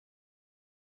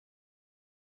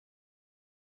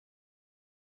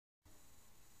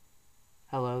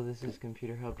Hello, this is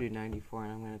Computer Help Dude 94,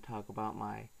 and I'm going to talk about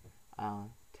my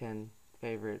 10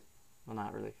 favorite, well,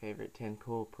 not really favorite, 10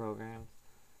 cool programs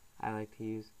I like to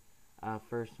use.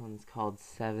 First one's called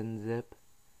 7-Zip.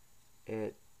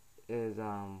 It is,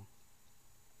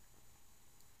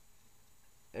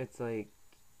 it's like,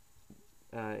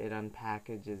 it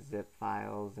unpackages zip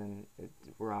files and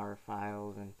RAR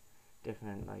files and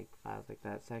different, like, files like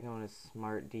that. Second one is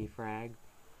Smart Defrag.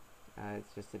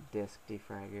 It's just a disk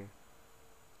defragger.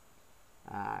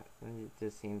 It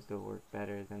just seems to work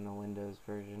better than the Windows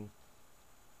version.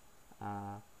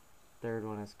 Third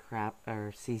one is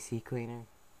CC Cleaner.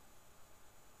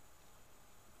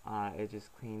 It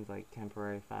just cleans like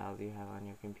temporary files you have on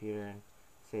your computer and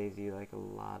saves you like a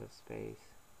lot of space.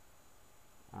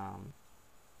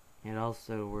 It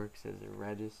also works as a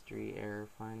registry error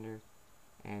finder,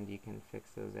 and you can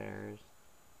fix those errors.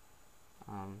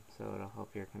 So it'll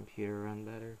help your computer run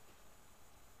better.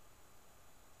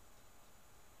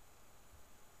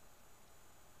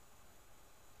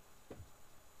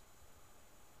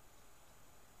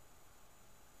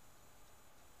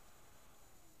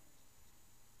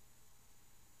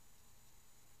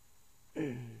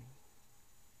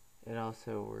 It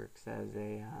also works as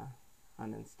a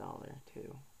uninstaller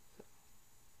too. So.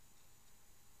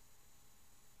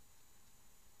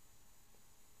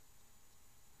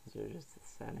 Those are just the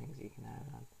settings you can have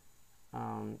it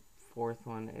on. Fourth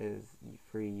one is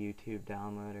free YouTube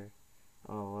downloader.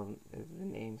 Oh, well, the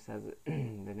name says it.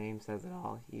 The name says it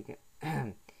all. You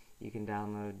can you can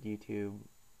download YouTube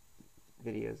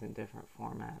videos in different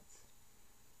formats.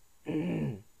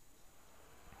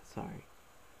 Sorry.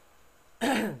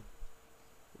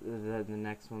 The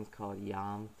next one's called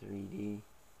Yam 3D,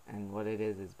 and what it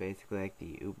is basically like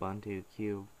the Ubuntu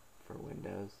Cube for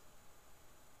Windows.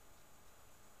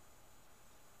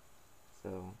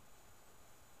 So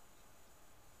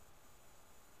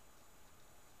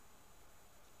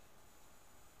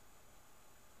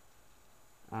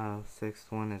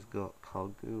sixth one is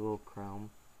called Google Chrome.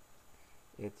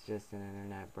 It's just an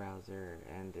internet browser,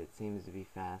 and it seems to be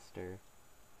faster,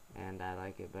 and I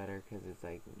like it better because it's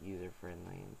like user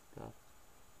friendly and stuff.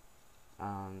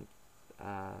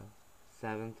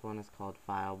 Seventh one is called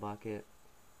File Bucket.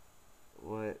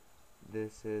 What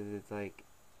this is, it's like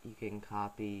you can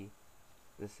copy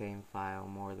the same file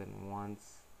more than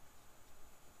once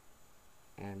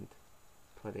and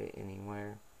put it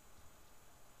anywhere.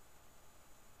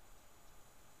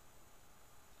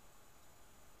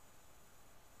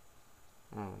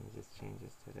 Let me just change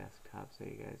this to desktop so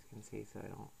you guys can see, so I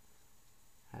don't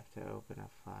have to open a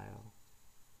file.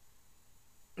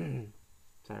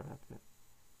 Sorry about that.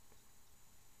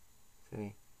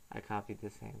 See, I copied the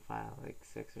same file like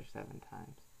 6 or 7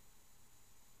 times.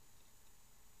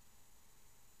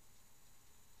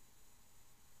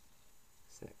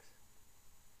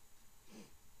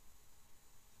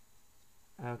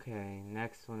 Okay,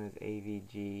 next one is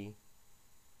AVG.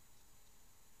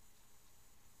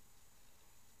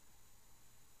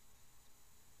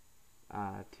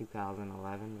 Uh,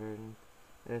 2011 version.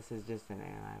 This is just an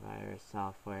antivirus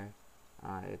software.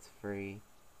 It's free.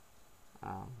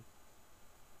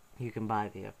 You can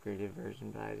buy the upgraded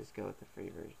version, but I just go with the free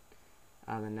version.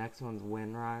 The next one's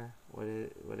WinRar. What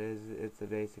is it's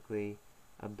basically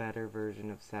a better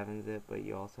version of 7-Zip, but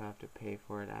you also have to pay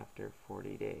for it after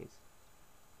 40 days.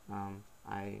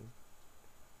 I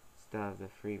still have the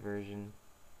free version.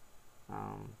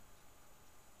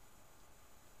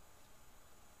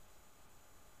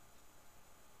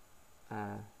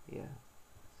 Yeah.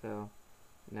 So,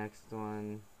 next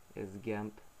one is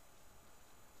GIMP.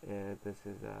 This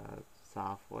is a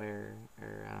software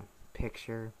or a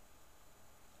picture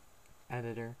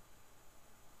editor.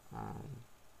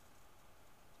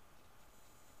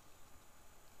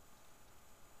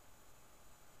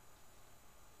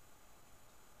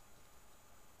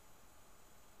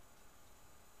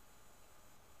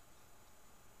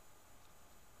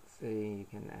 See, you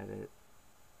can edit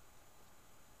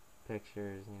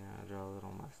pictures, draw a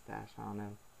little mustache on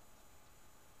him.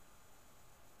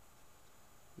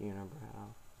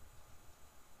 Unibrow.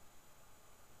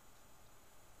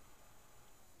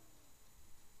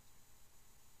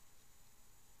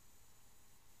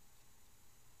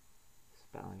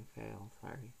 Spelling fail,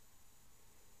 sorry.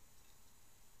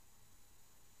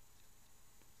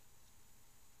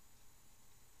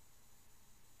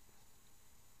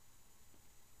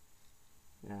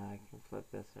 Now I can flip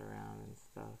this around and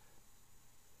stuff.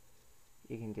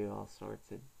 You can do all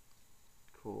sorts of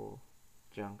cool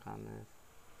junk on this.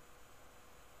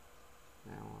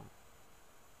 Now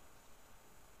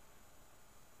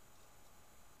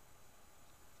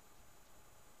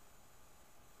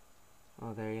well,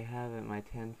 Well, there you have it, my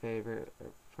 10 favorite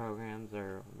programs,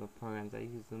 or the programs I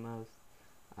use the most.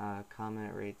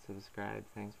 Comment, rate, subscribe.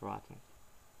 Thanks for watching.